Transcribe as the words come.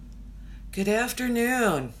Good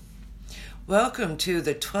afternoon. Welcome to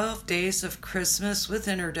the 12 Days of Christmas with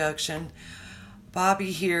Introduction.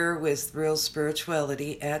 Bobby here with Real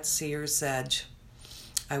Spirituality at Seer Sedge.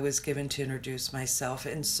 I was given to introduce myself,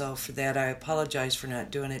 and so for that I apologize for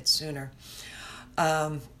not doing it sooner.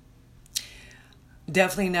 Definitely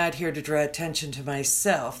not here to draw attention to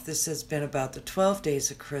myself. This has been about the 12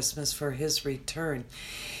 days of Christmas for his return.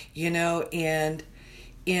 And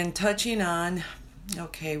in touching on,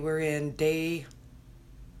 we're in day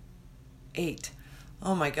 8.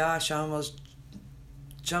 Oh my gosh, I almost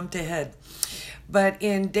jumped ahead. But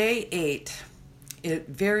in day 8, it's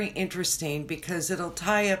very interesting because it'll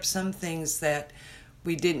tie up some things that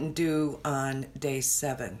we didn't do on day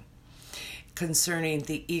 7 concerning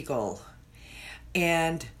the eagle.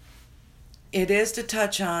 And it is to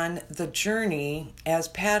touch on the journey as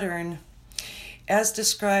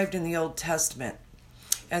described in the Old Testament,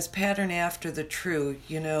 as pattern after the true.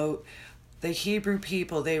 The Hebrew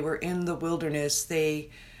people, they were in the wilderness. They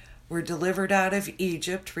were delivered out of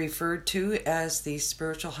Egypt, referred to as the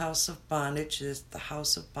spiritual house of bondage, is the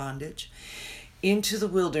house of bondage, into the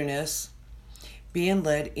wilderness, being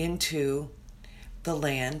led into the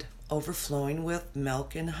land overflowing with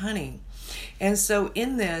milk and honey. And so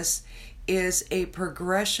in this is a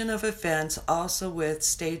progression of events, also with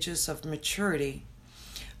stages of maturity,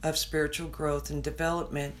 of spiritual growth and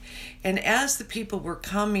development. And as the people were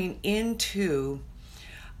coming into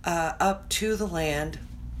up to the land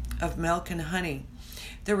of milk and honey,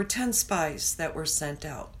 there were 10 spies that were sent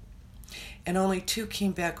out, and only 2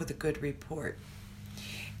 came back with a good report.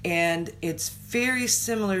 And it's very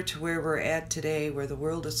similar to where we're at today, where the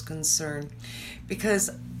world is concerned, because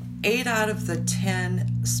 8 out of the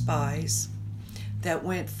 10 spies that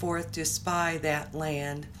went forth to spy that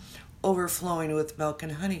land overflowing with milk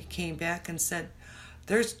and honey came back and said,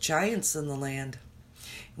 there's giants in the land.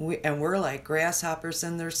 And we're like grasshoppers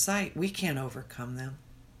in their sight. We can't overcome them.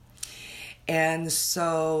 And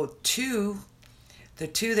so the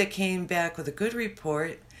two that came back with a good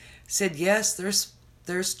report said, yes,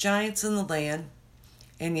 there's giants in the land.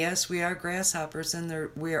 And yes, we are grasshoppers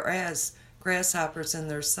we are as grasshoppers in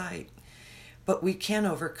their sight. But we can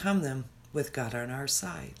overcome them with God on our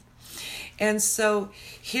side. And so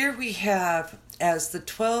here we have, as the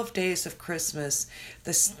 12 days of Christmas,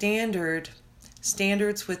 the standards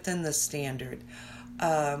within the standard.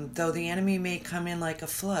 Though the enemy may come in like a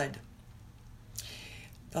flood,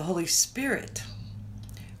 the Holy Spirit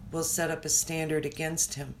will set up a standard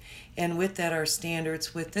against him. And with that are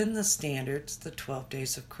standards within the standards, the 12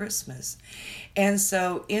 days of Christmas. And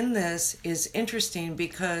so in this is interesting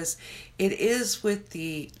because it is with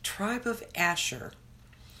the tribe of Asher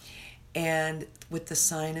and with the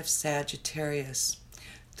sign of Sagittarius,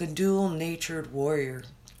 the dual-natured warrior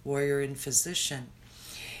and physician.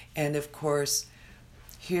 And of course,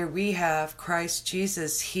 here we have Christ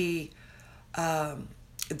Jesus. He,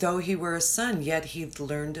 though he were a son, yet he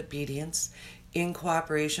learned obedience in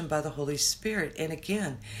cooperation by the Holy Spirit. And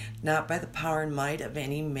again, not by the power and might of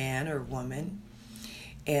any man or woman,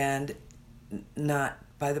 and not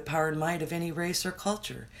by the power and might of any race or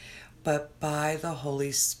culture, but by the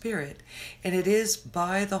Holy Spirit. And it is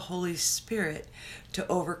by the Holy Spirit to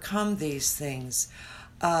overcome these things.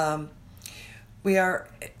 We are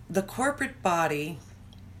the corporate body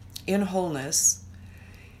in wholeness.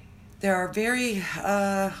 There are very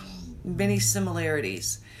many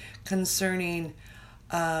similarities concerning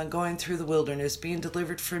going through the wilderness, being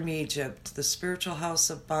delivered from Egypt, the spiritual house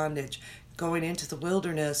of bondage, going into the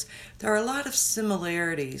wilderness. There are a lot of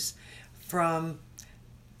similarities from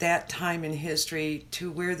that time in history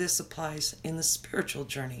to where this applies in the spiritual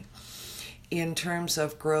journey in terms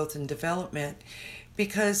of growth and development.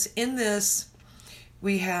 Because in this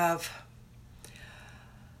we have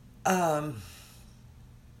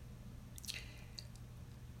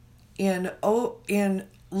in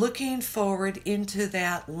looking forward into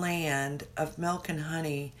that land of milk and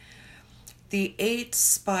honey, the 8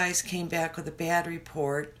 spies came back with a bad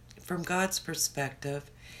report from God's perspective.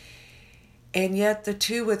 And yet the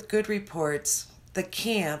 2 with good reports, the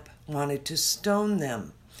camp wanted to stone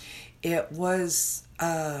them. It was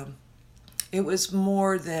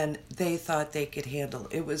more than they thought they could handle.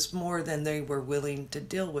 It was more than they were willing to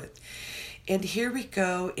deal with. And here we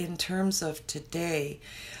go in terms of today.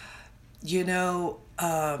 I know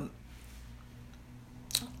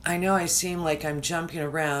I seem like I'm jumping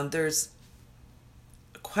around. There's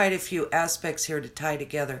quite a few aspects here to tie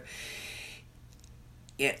together.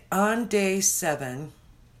 On day 7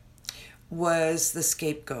 was the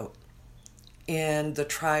scapegoat in the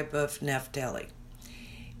tribe of Naphtali.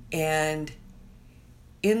 And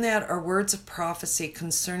In that are words of prophecy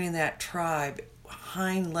concerning that tribe,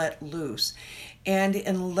 hind let loose. And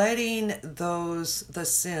in letting the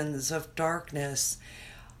sins of darkness,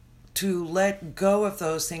 to let go of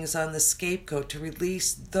those things on the scapegoat, to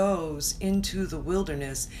release those into the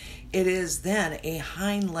wilderness, it is then a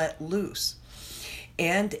hind let loose.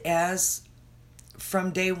 And as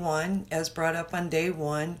from day one, as brought up on day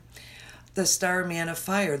one, the star man of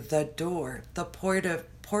fire, the door, the port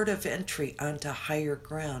of entry onto higher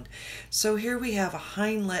ground. So here we have a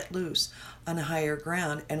hind let loose on higher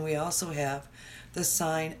ground, and we also have the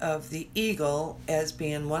sign of the eagle as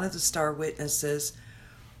being one of the star witnesses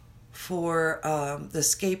for the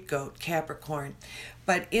scapegoat, Capricorn.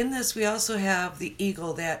 But in this we also have the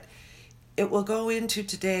eagle that it will go into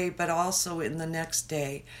today, but also in the next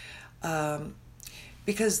day.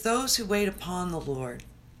 Because those who wait upon the Lord,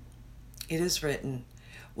 it is written,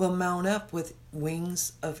 will mount up with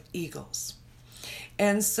wings of eagles.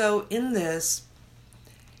 And so in this,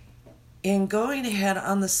 in going ahead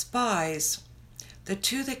on the spies, the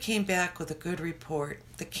two that came back with a good report,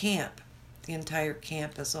 the entire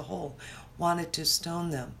camp as a whole, wanted to stone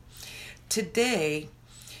them. Today,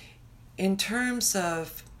 in terms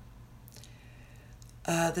of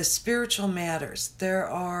the spiritual matters, there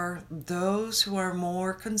are those who are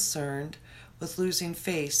more concerned with losing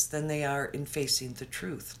face than they are in facing the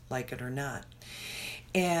truth, like it or not.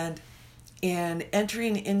 And in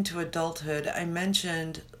entering into adulthood, I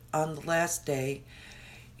mentioned on the last day,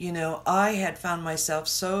 I had found myself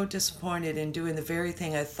so disappointed in doing the very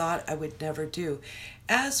thing I thought I would never do.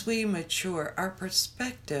 As we mature, our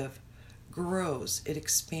perspective grows, it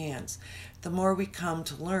expands. The more we come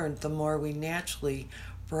to learn, the more we naturally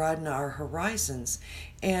broaden our horizons.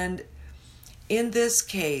 And in this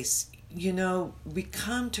case, we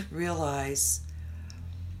come to realize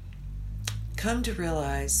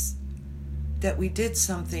that we did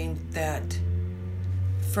something that,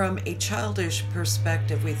 from a childish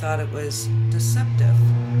perspective, we thought it was deceptive.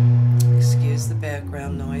 Excuse the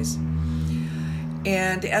background noise.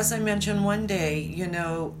 And as I mentioned one day,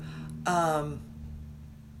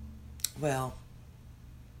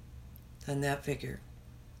 then that figure.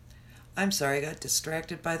 I'm sorry, I got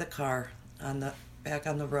distracted by the car back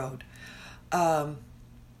on the road.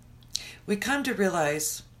 We come to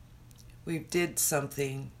realize we did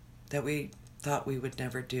something that we thought we would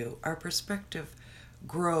never do. Our perspective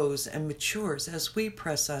grows and matures as we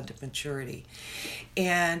press on to maturity.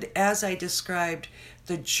 And as I described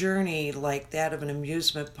the journey like that of an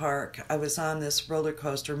amusement park, I was on this roller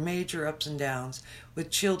coaster, major ups and downs, with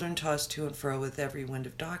children tossed to and fro with every wind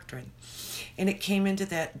of doctrine. And it came into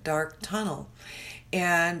that dark tunnel.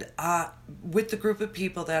 And with the group of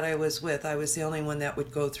people that I was with, I was the only one that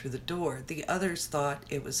would go through the door. The others thought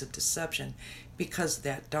it was a deception because of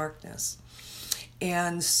that darkness.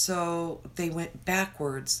 And so they went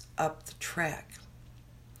backwards up the track.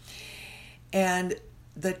 And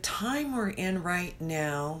the time we're in right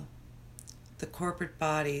now, the corporate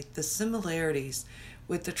body, the similarities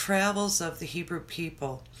with the travels of the Hebrew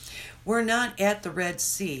people, we're not at the Red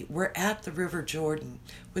Sea, we're at the River Jordan,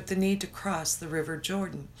 with the need to cross the River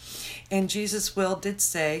Jordan. And Jesus' did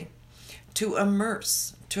say to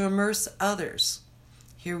immerse others.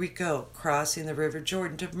 Here we go, crossing the River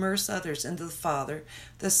Jordan, to immerse others into the Father,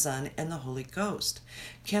 the Son, and the Holy Ghost.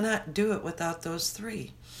 Cannot do it without those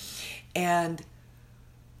three. And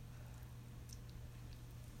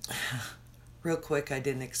real quick, I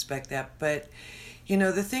didn't expect that, but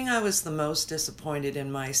the thing I was the most disappointed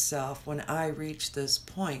in myself when I reached this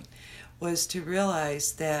point was to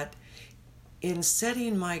realize that in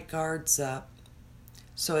setting my guards up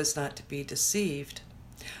so as not to be deceived,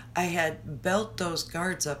 I had built those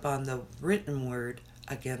guards up on the written word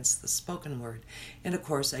against the spoken word. And of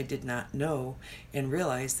course, I did not know and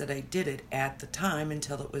realize that I did it at the time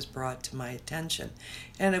until it was brought to my attention.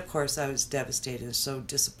 And of course, I was devastated and so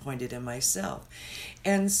disappointed in myself.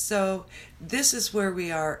 And so this is where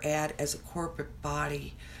we are at as a corporate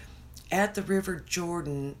body at the River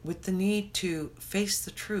Jordan, with the need to face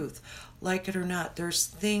the truth, like it or not. There's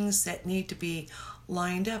things that need to be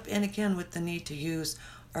lined up, and again, with the need to use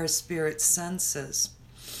our spirit senses.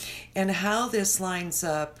 And how this lines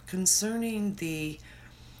up concerning the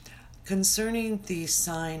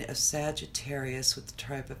sign of Sagittarius with the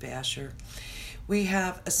tribe of Asher, we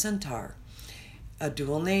have a centaur, a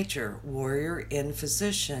dual nature, warrior and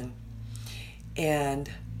physician, and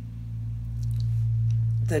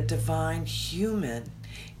the divine human.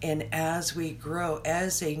 And as we grow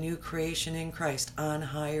as a new creation in Christ on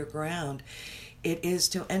higher ground, it is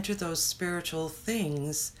to enter those spiritual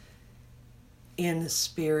things in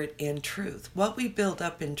spirit and truth. What we build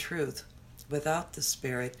up in truth, without the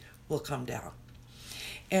Spirit will come down.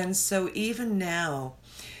 And so even now,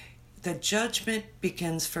 the judgment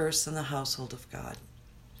begins first in the household of God.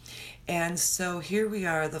 And so here we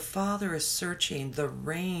are, the Father is searching the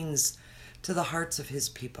reins to the hearts of his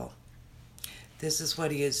people. This is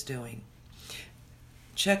what he is doing.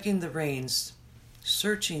 Checking the reins,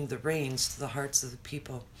 searching the reins to the hearts of the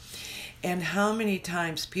people. And how many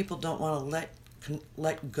times people don't want to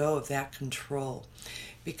let go of that control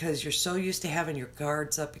because you're so used to having your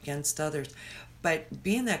guards up against others. But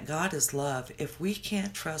being that God is love, if we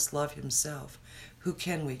can't trust love himself, who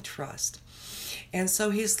can we trust? And so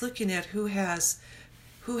he's looking at who has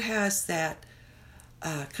that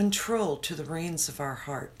control to the reins of our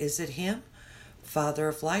heart. Is it him, Father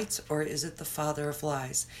of lights, or is it the Father of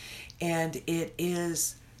lies? And it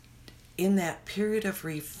is in that period of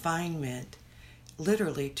refinement,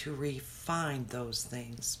 literally to refine those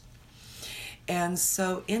things. And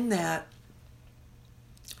so in that,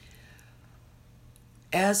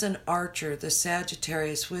 as an archer, the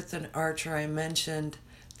Sagittarius with an archer, I mentioned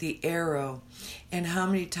the arrow, and how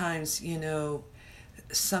many times,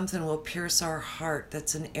 something will pierce our heart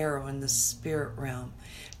that's an arrow in the spirit realm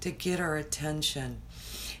to get our attention.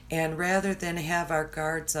 And rather than have our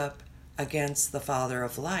guards up against the Father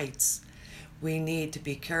of lights, we need to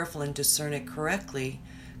be careful and discern it correctly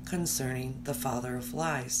concerning the Father of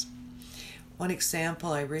lies. One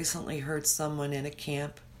example, I recently heard someone in a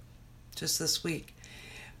camp just this week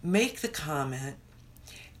make the comment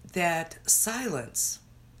that silence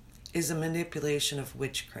is a manipulation of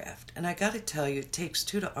witchcraft. And I got to tell you, it takes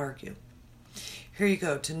two to argue. Here you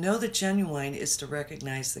go. To know the genuine is to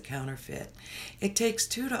recognize the counterfeit. It takes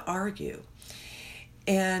two to argue.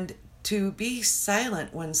 And to be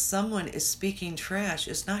silent when someone is speaking trash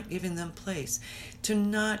is not giving them place. To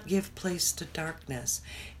not give place to darkness.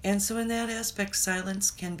 And so in that aspect, silence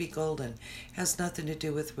can be golden. Has nothing to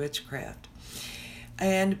do with witchcraft.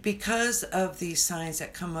 And because of these signs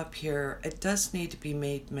that come up here, it does need to be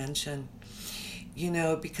made mention.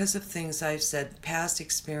 Because of things I've said, past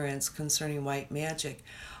experience concerning white magic,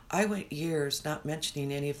 I went years not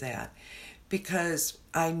mentioning any of that. Because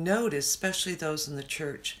I noticed, especially those in the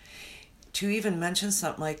church, to even mention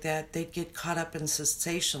something like that, they'd get caught up in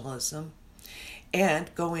sensationalism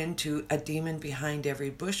and go into a demon behind every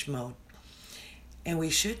bush mode. And we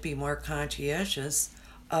should be more conscientious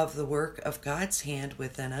of the work of God's hand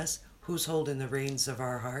within us, who's holding the reins of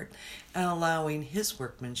our heart, and allowing his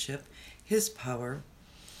workmanship, his power,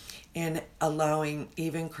 and allowing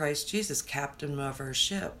even Christ Jesus, captain of our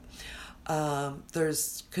ship.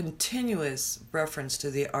 There's continuous reference to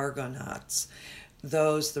the Argonauts,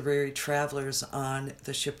 the very travelers on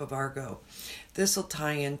the ship of Argo. This will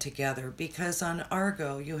tie in together because on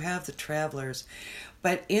Argo you have the travelers,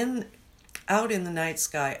 but out in the night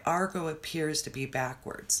sky, Argo appears to be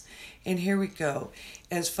backwards. And here we go.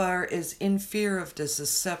 As far as in fear of the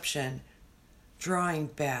deception, drawing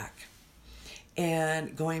back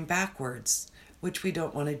and going backwards, which we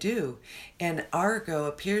don't want to do. And Argo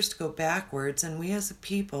appears to go backwards, and we as a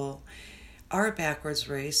people are a backwards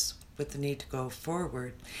race with the need to go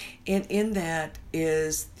forward. And in that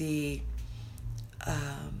is the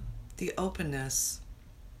openness,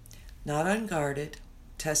 not unguarded,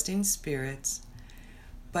 testing spirits,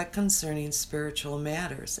 but concerning spiritual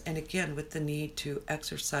matters. And again, with the need to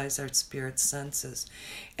exercise our spirit senses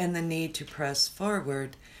and the need to press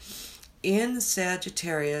forward. In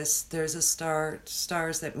Sagittarius, there's a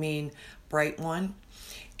stars that mean bright one.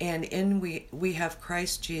 And we have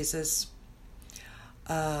Christ Jesus,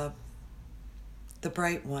 the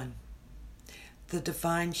bright one, the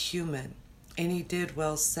divine human. And he did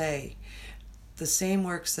well say, the same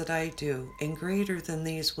works that I do, and greater than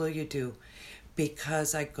these will you do,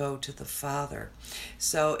 because I go to the Father.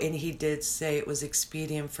 So, and he did say it was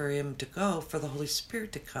expedient for him to go, for the Holy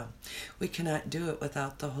Spirit to come. We cannot do it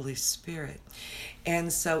without the Holy Spirit.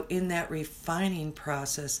 And so in that refining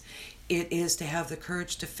process, it is to have the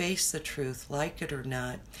courage to face the truth, like it or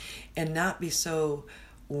not, and not be so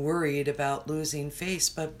worried about losing face,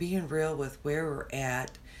 but being real with where we're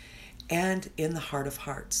at and in the heart of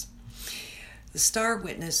hearts. The star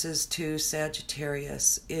witnesses to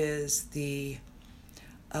Sagittarius is there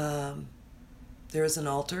is an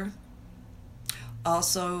altar,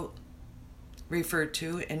 also referred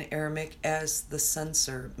to in Aramaic as the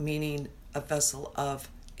censer, meaning a vessel of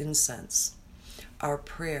incense, our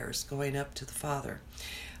prayers going up to the Father.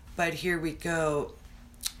 But here we go,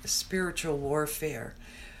 spiritual warfare,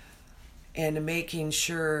 and making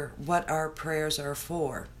sure what our prayers are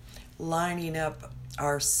for, lining up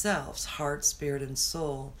ourselves, heart, spirit, and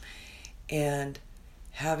soul, and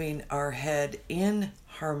having our head in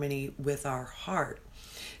harmony with our heart,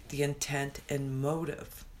 the intent and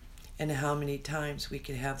motive, and how many times we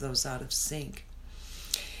could have those out of sync.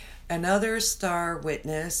 Another star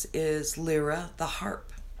witness is Lyra, the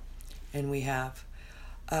harp. And we have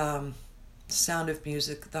Sound of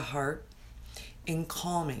Music, the harp, in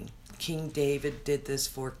calming. King David did this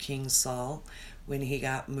for King Saul. When he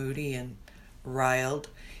got moody and riled,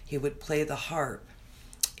 he would play the harp,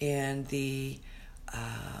 and the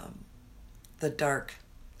dark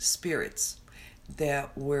spirits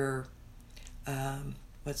that were,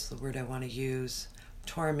 what's the word I want to use,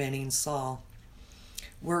 tormenting Saul,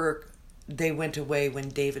 they went away when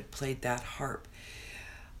David played that harp.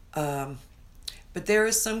 But there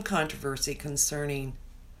is some controversy concerning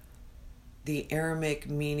the Aramaic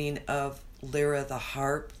meaning of Lyra, the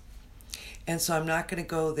harp. And so I'm not going to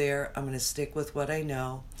go there. I'm going to stick with what I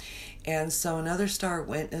know. And so another star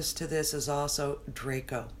witness to this is also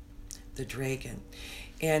Draco, the dragon.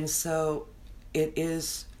 And so it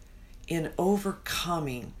is in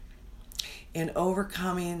overcoming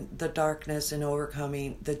the darkness, in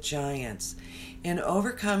overcoming the giants. In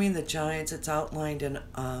overcoming the giants, it's outlined in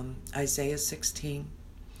Isaiah 16.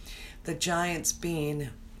 The giants being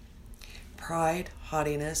pride,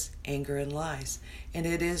 haughtiness, anger, and lies. And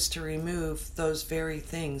it is to remove those very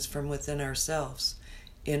things from within ourselves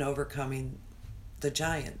in overcoming the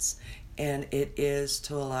giants. And it is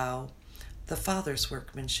to allow the Father's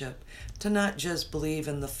workmanship, to not just believe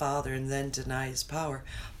in the Father and then deny his power,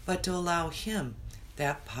 but to allow him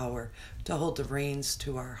that power to hold the reins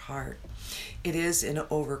to our heart. It is in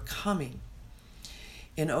overcoming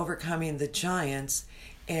the giants,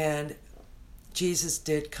 and Jesus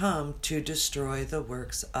did come to destroy the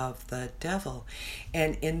works of the devil.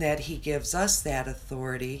 And in that he gives us that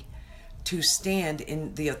authority to stand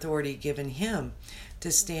in the authority given him, to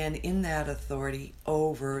stand in that authority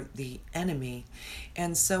over the enemy.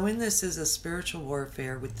 And so in this is a spiritual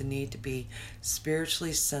warfare with the need to be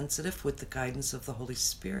spiritually sensitive with the guidance of the Holy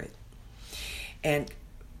Spirit. And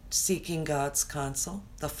seeking God's counsel,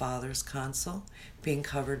 the Father's counsel, being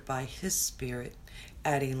covered by his Spirit,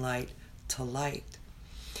 adding light to light.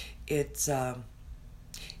 It's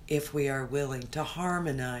if we are willing to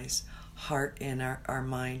harmonize heart and our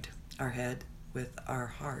mind, our head with our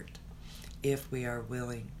heart, if we are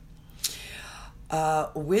willing.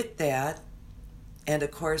 With that, and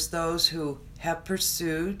of course those who have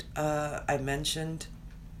pursued, I mentioned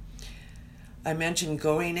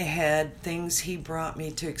going ahead, things he brought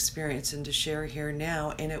me to experience and to share here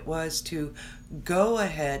now, and it was to go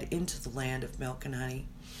ahead into the land of milk and honey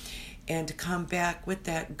and to come back with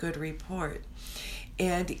that good report.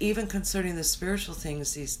 And even concerning the spiritual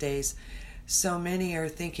things these days, so many are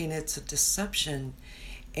thinking it's a deception.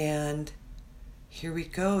 And here we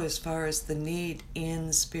go as far as the need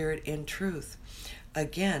in spirit and truth.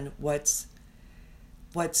 Again, what's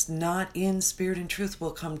not in spirit and truth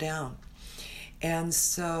will come down. And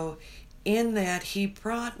so in that, he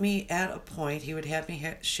brought me at a point, he would have me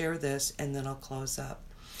share this, and then I'll close up.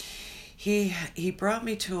 He brought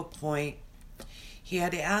me to a point, he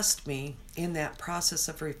had asked me in that process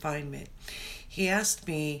of refinement, he asked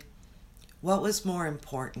me what was more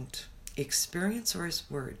important, experience or his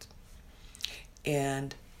word?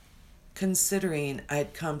 And considering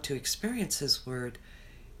I'd come to experience his word,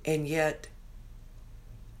 and yet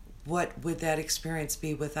what would that experience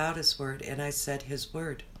be without his word? And I said his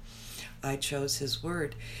word. I chose his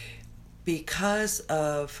word because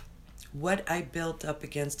of what I built up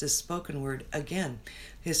against his spoken word. Again,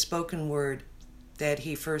 his spoken word that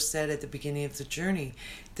he first said at the beginning of the journey,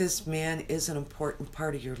 this man is an important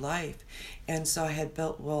part of your life. And so I had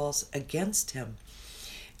built walls against him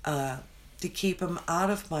to keep him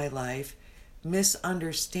out of my life,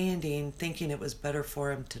 misunderstanding, thinking it was better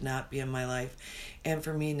for him to not be in my life and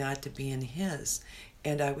for me not to be in his.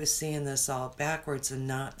 And I was seeing this all backwards and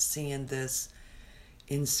not seeing this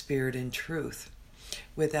in spirit and truth,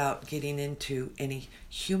 without getting into any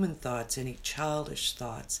human thoughts, any childish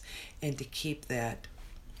thoughts, and to keep that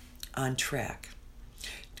on track,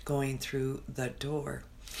 going through the door.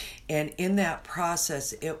 And in that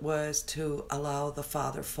process, it was to allow the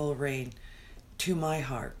Father full reign to my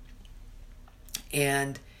heart.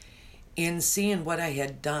 And in seeing what I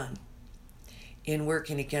had done, in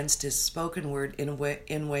working against his spoken word in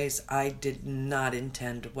ways I did not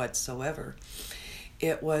intend whatsoever,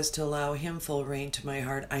 it was to allow him full reign to my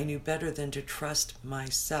heart. I knew better than to trust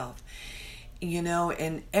myself.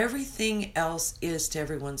 And everything else is to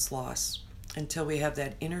everyone's loss until we have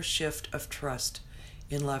that inner shift of trust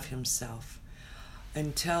in love himself.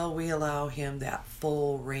 Until we allow him that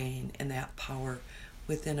full reign and that power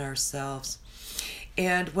within ourselves.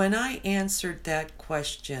 And when I answered that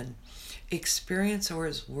question, experience or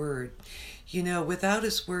his word, without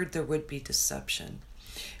his word there would be deception.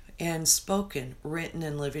 And spoken, written,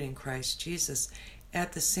 and living in Christ Jesus,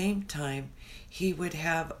 at the same time, he would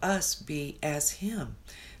have us be as him,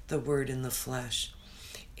 the word in the flesh.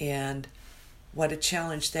 And what a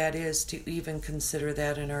challenge that is to even consider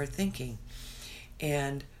that in our thinking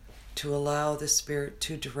and to allow the Spirit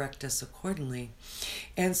to direct us accordingly.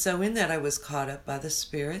 And so in that I was caught up by the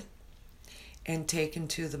Spirit and taken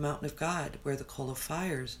to the mountain of God where the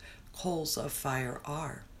coals of fire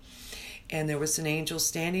are. And there was an angel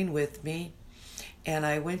standing with me, and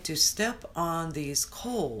I went to step on these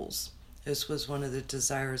coals. This was one of the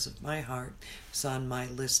desires of my heart. It was on my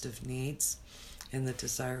list of needs and the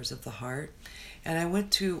desires of the heart. And I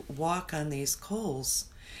went to walk on these coals,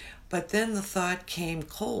 but then the thought came,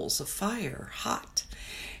 coals of fire, hot.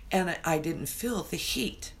 And I didn't feel the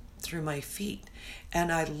heat through my feet.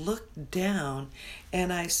 And I looked down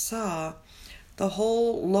and I saw the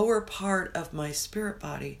whole lower part of my spirit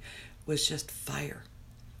body was just fire,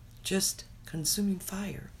 just consuming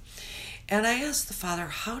fire. And I asked the Father,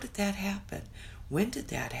 how did that happen? When did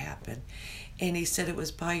that happen? And he said it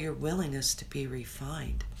was by your willingness to be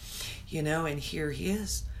refined. And here he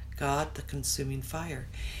is, God, the consuming fire.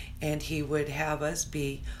 And he would have us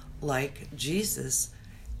be like Jesus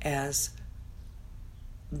as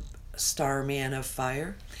star man of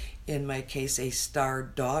fire, in my case, a star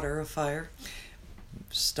daughter of fire,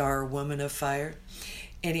 star woman of fire,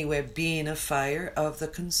 anyway, being a fire of the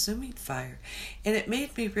consuming fire. And it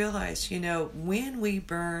made me realize, when we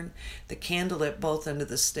burn the candle at both ends of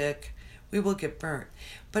the stick, we will get burnt.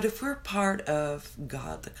 But if we're part of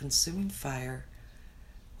God, the consuming fire,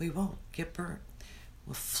 we won't get burnt.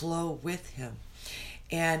 We'll flow with him.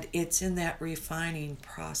 And it's in that refining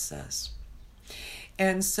process.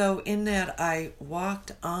 And so in that I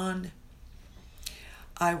walked on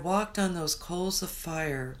those coals of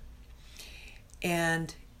fire,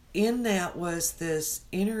 and in that was this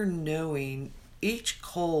inner knowing. Each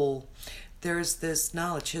coal, there's this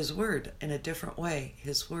knowledge, his word, in a different way,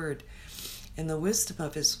 his word, and the wisdom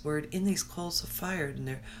of his word in these coals of fire. And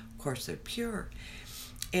of course, they're pure.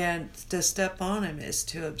 And to step on them is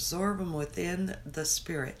to absorb them within the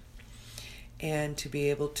Spirit and to be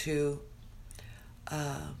able to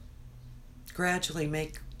gradually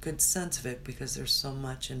make good sense of it, because there's so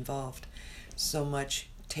much involved, so much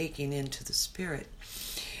taking into the Spirit.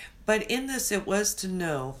 But in this, it was to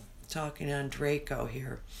know, talking on Draco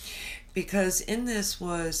here, because in this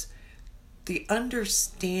was the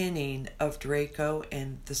understanding of Draco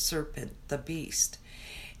and the serpent, the beast.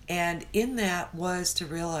 And in that was to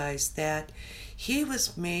realize that he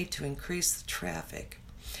was made to increase the traffic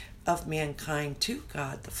of mankind to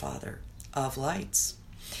God the Father of lights.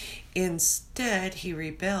 Instead, he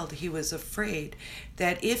rebelled. He was afraid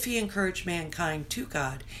that if he encouraged mankind to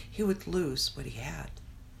God, he would lose what he had.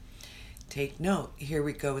 Take note, here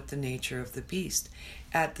we go with the nature of the beast.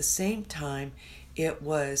 At the same time, it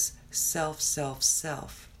was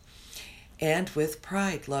self. And with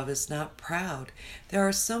pride, love is not proud. There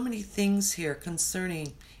are so many things here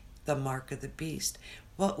concerning the mark of the beast.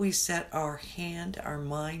 What we set our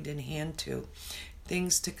mind and hand to.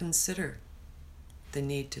 Things to consider. The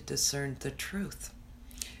need to discern the truth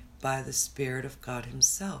by the Spirit of God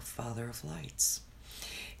himself, Father of lights.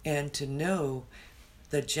 And to know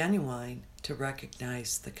the genuine, to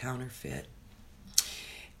recognize the counterfeit.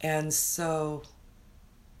 And so,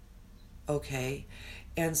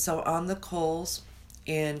 and so on the coals,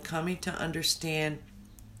 in coming to understand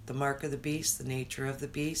the mark of the beast, the nature of the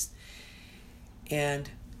beast, and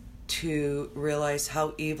to realize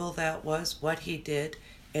how evil that was, what he did,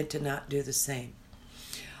 and to not do the same.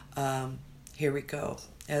 Here we go.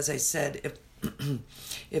 As I said,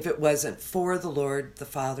 if it wasn't for the Lord, the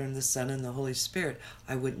Father, and the Son, and the Holy Spirit,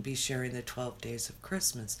 I wouldn't be sharing the 12 days of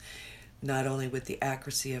Christmas. Not only with the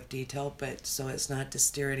accuracy of detail, but so as not to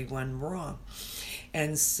steer anyone wrong.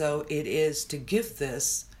 And so it is to give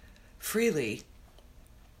this freely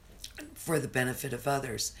for the benefit of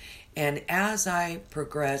others. And as I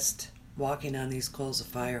progressed walking on these coals of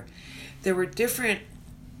fire, there were different,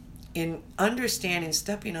 in understanding,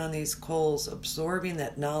 stepping on these coals, absorbing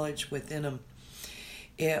that knowledge within them.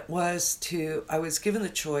 I was given the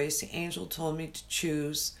choice. The angel told me to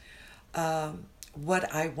choose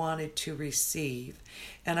what I wanted to receive.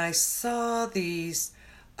 And I saw these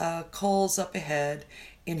coals up ahead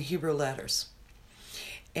in Hebrew letters.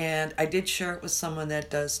 And I did share it with someone that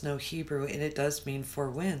does know Hebrew, and it does mean 4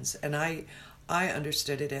 winds. And I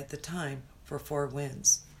understood it at the time for 4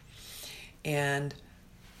 winds, and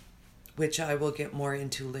which I will get more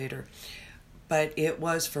into later. but it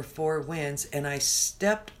was for 4 winds, and I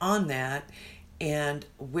stepped on that, and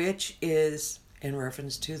which is in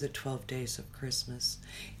reference to the 12 days of Christmas.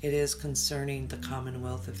 It is concerning the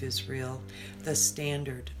Commonwealth of Israel, the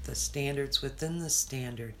standards within the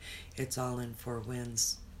standard. It's all in 4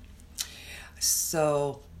 winds.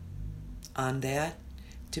 So, on that,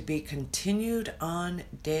 to be continued on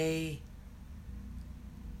day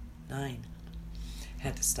 9.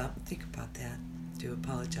 Had to stop and think about that. Do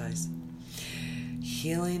apologize.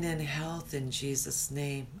 Healing and health in Jesus'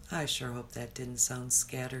 name. I sure hope that didn't sound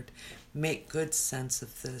scattered. Make good sense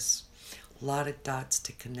of this. A lot of dots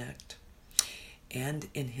to connect. And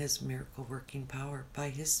in His miracle working power by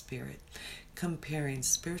His Spirit, comparing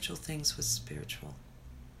spiritual things with spiritual.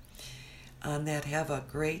 On that, have a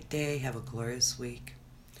great day. Have a glorious week.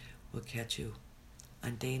 We'll catch you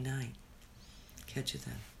on day 9. Catch you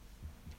then.